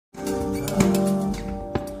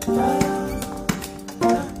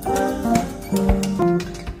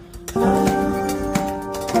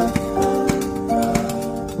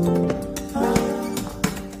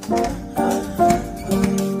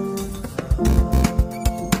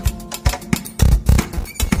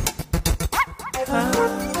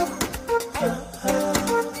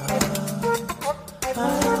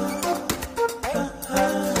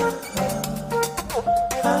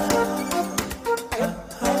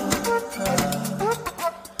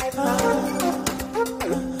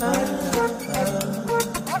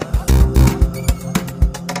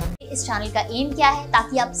Channel का M क्या है,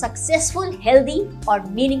 ताकि आप सक्सेसफुल, हेल्दी और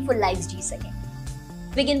मीनिंगफुल लाइफ जी सकें।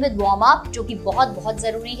 बिगिन विद वार्म अप, जो कि बहुत बहुत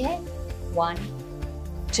जरूरी है। 1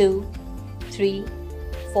 2 3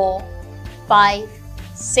 4 5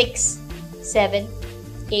 6 7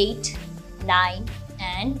 8 9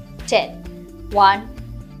 and 10. 1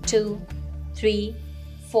 2 3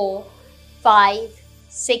 4 5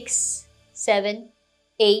 6 7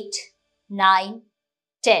 8 9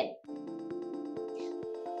 10.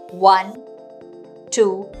 1 2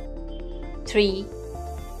 3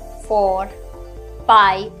 4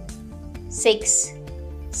 5 6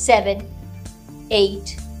 7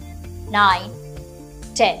 8 9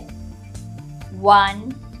 10. 1,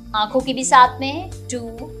 आंखों की भी साथ में है। 2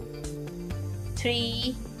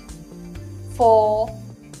 3 4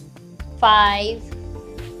 5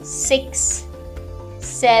 6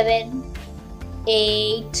 7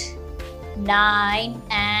 8 9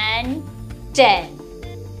 and 10.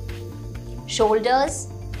 Shoulders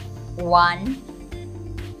 1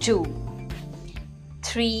 2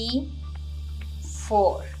 3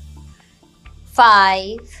 4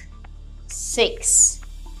 5 6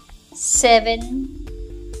 7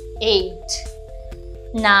 8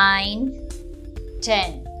 9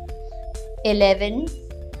 10 11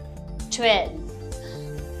 12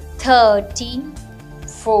 13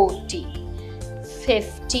 14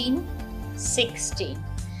 15 16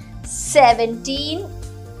 17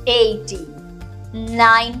 18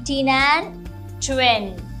 19 and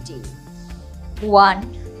 20. 1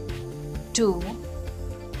 2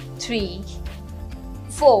 3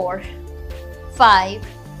 4 5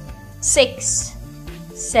 6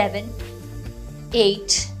 7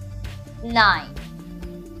 8 9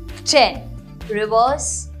 10.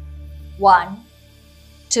 Reverse. 1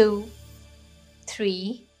 2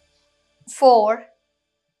 3 4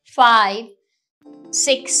 5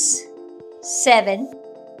 6 7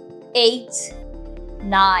 8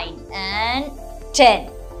 9 and 10.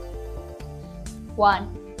 1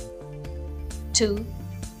 2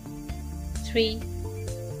 3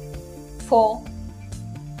 4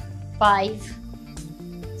 5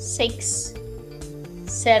 6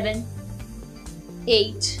 7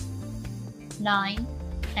 8 9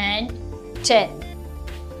 and 10.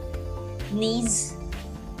 Knees.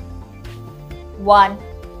 1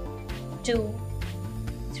 2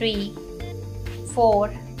 3 4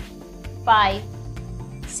 5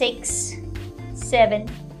 6 7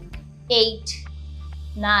 8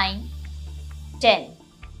 9 10.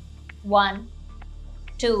 1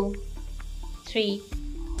 2 3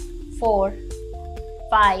 4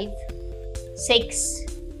 5 6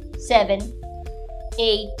 7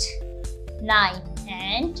 8 9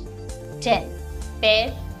 and 10. Pair.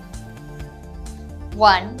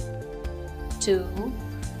 1 2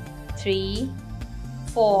 3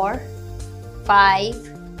 4 5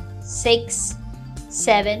 6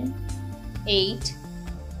 7 8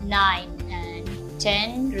 9 and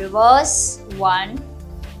 10. Reverse. 1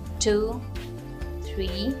 2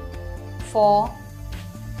 3 4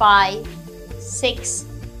 5 6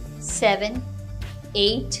 7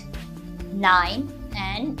 8 9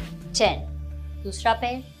 and 10. दूसरा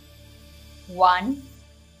पैर. 1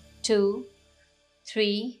 2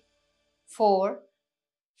 3 4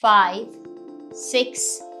 5 6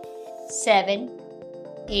 7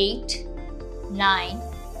 8 9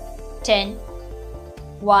 10.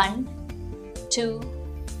 1 2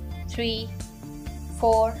 3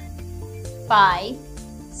 4 5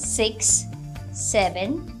 6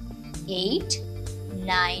 7 8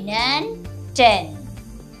 9 and 10.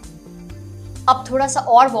 अब थोड़ा सा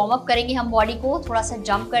और वार्म अप करेंगे हम बॉडी को, थोड़ा सा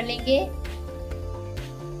जंप कर लेंगे.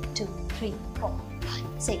 2 3 4 5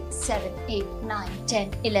 6 7 8 9 10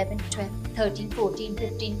 11 12 13 14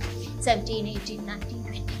 15 17 18 19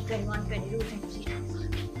 20 21 22 23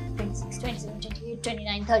 26 27 28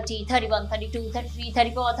 29 30 31 32 33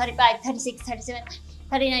 34 35 36 37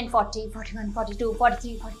 39 40 41 42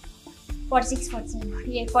 43 46 47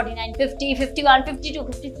 48 49 50 51 52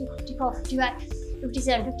 53 54 55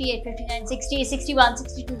 57 58 59 60 61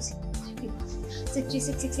 62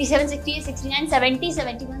 66 67 68 69 70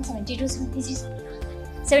 71 72 73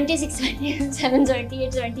 76 77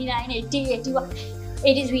 78 79 80 81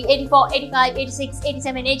 83 84 85 86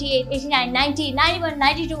 87 88 89 90 91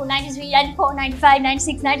 92 93 94 95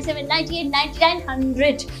 96 97 98 99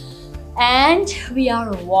 100 and we are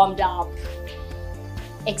warmed up.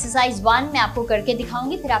 Exercise 1 मैं आपको करके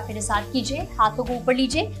दिखाऊंगी, फिर आप मेरे साथ कीजिए. हाथों को ऊपर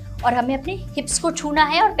लीजिए और हमें अपने हिप्स को छूना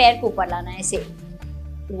है और पैर को ऊपर लाना है. ऐसे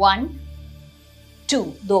 1 2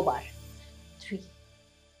 2 बार. 3 4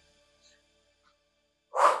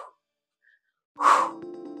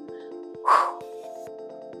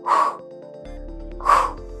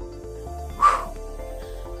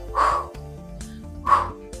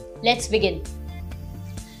 Let's begin.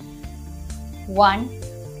 1,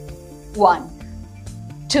 1,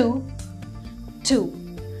 2, 2,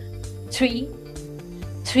 3,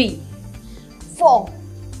 3, 4,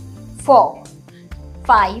 4,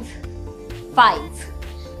 5, 5,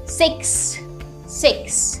 6,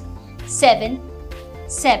 6, 7,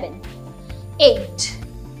 7, 8,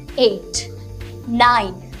 8,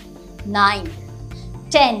 9, 9,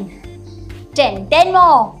 10, 10, 10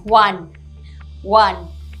 more. 1, 1,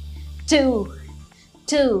 2,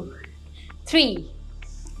 2, 3,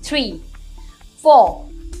 3, 4,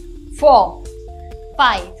 4,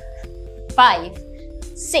 5, 5,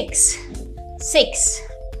 6, 6,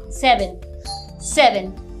 7,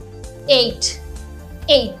 7, 8,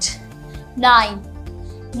 8, 9,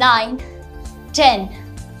 9, 10,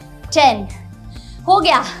 10. हो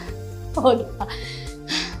गया.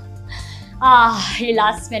 ये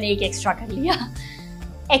लास्ट मैंने एक एक्स्ट्रा कर लिया.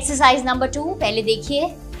 Exercise number 2. पहले देखिए,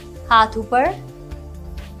 हाथ ऊपर,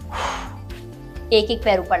 एक एक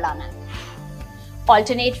पैर ऊपर लाना है.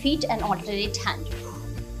 Alternate feet and alternate hand.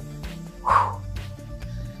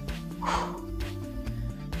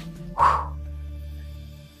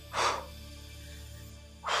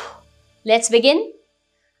 Let's begin.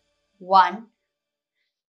 1,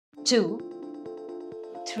 2,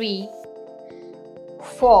 3,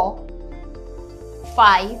 4,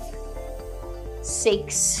 5,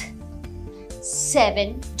 6,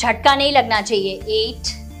 7. झटका नहीं लगना चाहिए.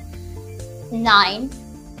 8, 9,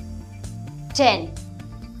 10,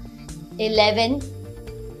 11,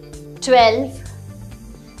 12,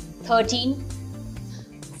 13,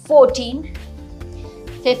 14,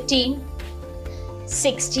 15,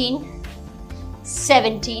 16,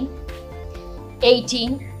 17,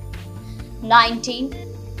 18, 19,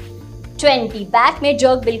 20. बैक में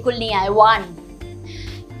जर्क बिल्कुल नहीं आए. 1,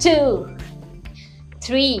 2,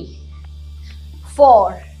 3,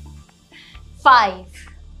 4, 5,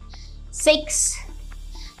 6,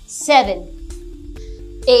 7,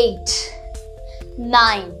 8,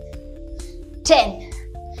 9, 10.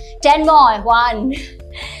 10 more. 1,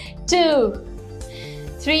 2,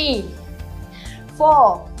 3,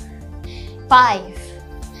 4, 5,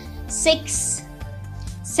 6,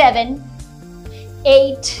 7,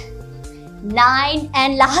 8, 9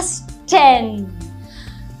 and last 10.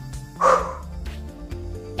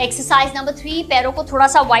 Exercise number 3. पैरों को थोड़ा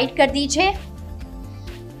सा वाइड कर दीजिए,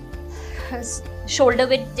 शोल्डर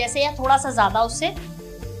विड्थ जैसे या थोड़ा सा ज्यादा उससे.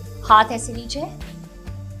 हाथ ऐसे लीजिए.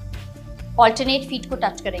 ऑल्टरनेट फीट को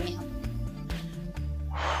टच करेंगे हम.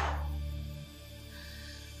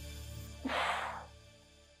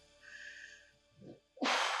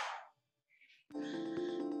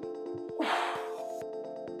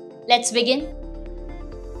 Let's begin.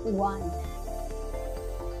 1,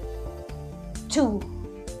 2,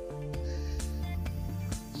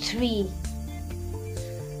 3,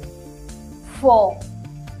 4,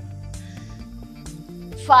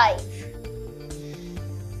 5,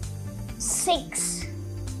 6,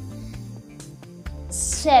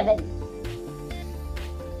 7,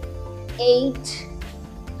 8,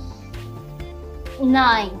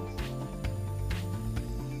 9,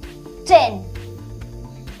 10,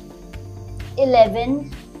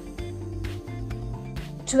 11,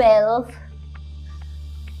 12,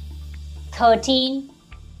 13,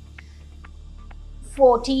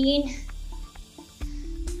 14,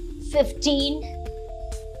 15,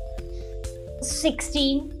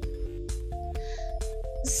 16,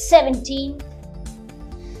 17,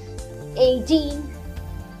 18,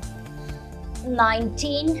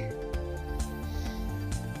 19,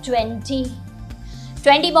 20.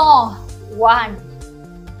 20 more. 1,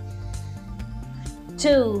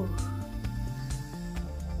 2,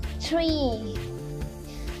 3,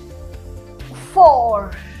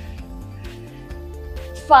 4,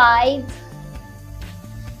 5,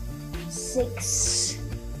 6,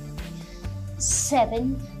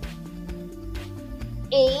 7,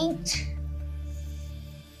 8,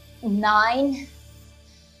 9,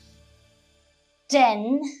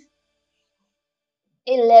 10,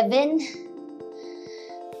 11,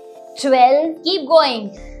 12, keep going.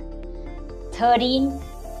 13,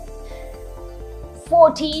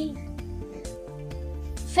 14,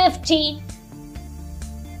 15,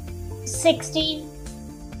 16,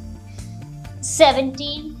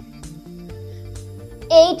 17,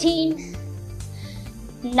 18,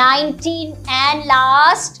 19 and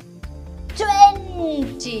last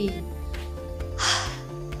 20.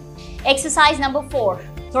 Exercise number 4.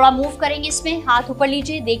 थोड़ा मूव करेंगे इसमें. हाथ ऊपर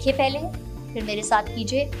लीजिए, देखिए पहले, फिर मेरे साथ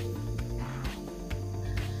कीजिए.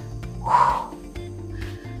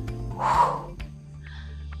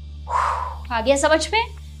 आ गया समझ में?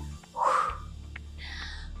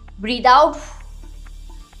 Breathe out.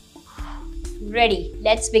 Ready.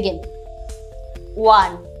 Let's begin.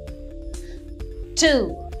 1,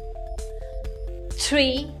 2,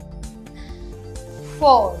 3,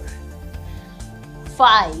 4,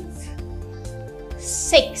 5,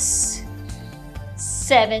 6,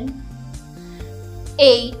 7,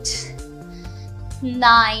 8,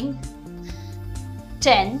 9,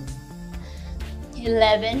 10,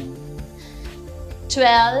 11,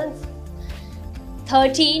 12,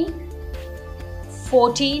 13,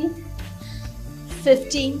 14,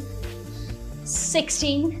 15,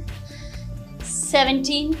 16,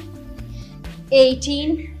 17,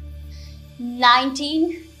 18,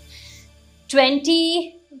 19,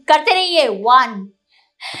 20. करते रहिए. 1,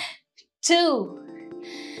 2,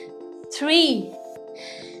 3,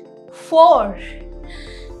 4,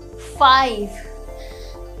 5,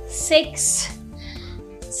 6,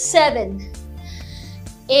 7,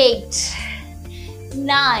 8,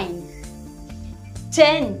 9,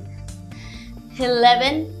 10,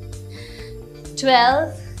 11,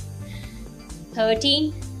 12,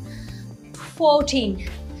 13, 14,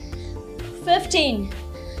 15,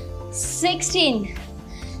 16,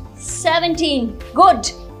 17,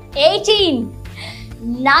 good, 18,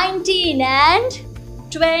 19 and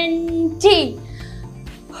 20.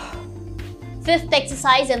 Fifth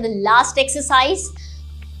exercise and the last exercise.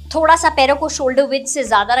 थोड़ा सा पैरों को शोल्डर विड्थ से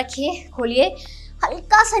ज्यादा रखिए, खोलिए,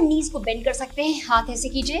 हल्का सा नीज को बेंड कर सकते हैं, हाथ ऐसे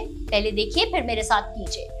कीजिए, पहले देखिए फिर मेरे साथ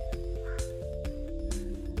कीजिए.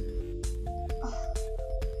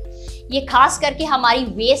 ये खास करके हमारी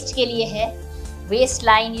वेस्ट के लिए है, वेस्ट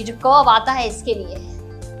लाइन, ये जो कर्व आता है इसके लिए है.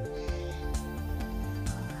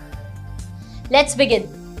 Let's begin.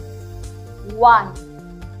 1,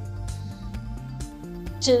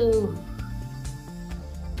 2,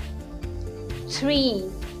 3,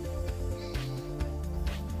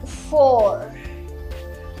 4,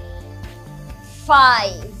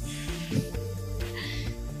 5,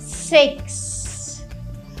 6,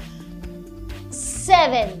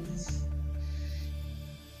 7,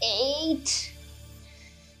 8,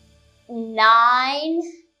 9,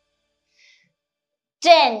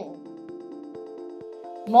 10.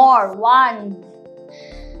 More. 1,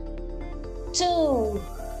 2,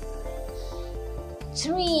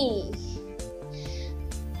 3,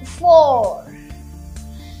 4,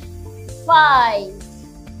 5,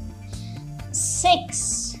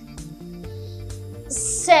 6,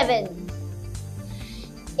 7,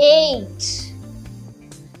 8,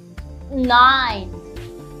 9,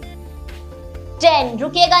 10.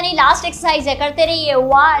 रुकिएगा नहीं, लास्ट एक्सरसाइज है, करते रहिए.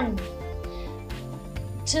 1,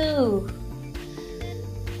 2,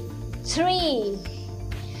 3,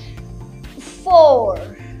 4,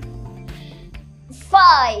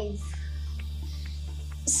 5,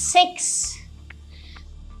 6,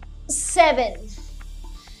 7,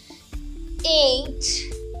 8,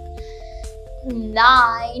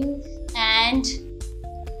 9 and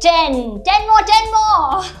 10. 10 more, 10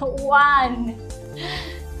 more. 1,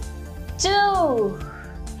 2,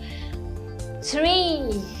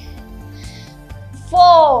 3,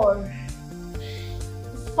 4,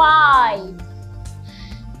 5,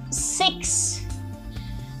 6,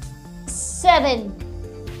 7,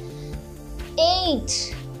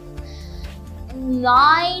 8,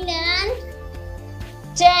 9 and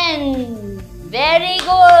 10. Very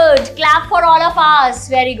good. Clap for all of us.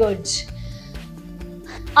 Very good.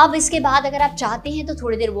 अब इसके बाद अगर आप चाहते हैं तो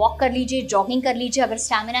थोड़ी देर वॉक कर लीजिए, जॉगिंग कर लीजिए अगर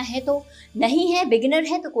स्टैमिना है तो. नहीं है, बिगिनर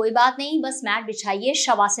है तो कोई बात नहीं, बस मैट बिछाइए,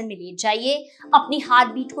 शवासन में लेट जाइए, अपनी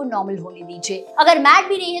हार्ट बीट को नॉर्मल होने दीजिए. अगर मैट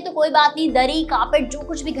भी नहीं है तो कोई बात नहीं, दरी, कार्पेट, जो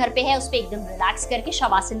कुछ भी घर पे है उस पर एकदम रिलैक्स करके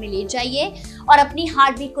शवासन में लेट जाइए और अपनी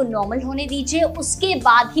हार्ट बीट को नॉर्मल होने दीजिए, उसके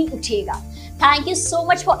बाद ही उठिएगा. Thank you so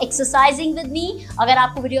much for exercising with me. अगर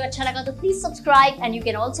आपको वीडियो अच्छा लगा तो please subscribe and you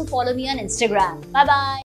can also follow me on Instagram. Bye bye.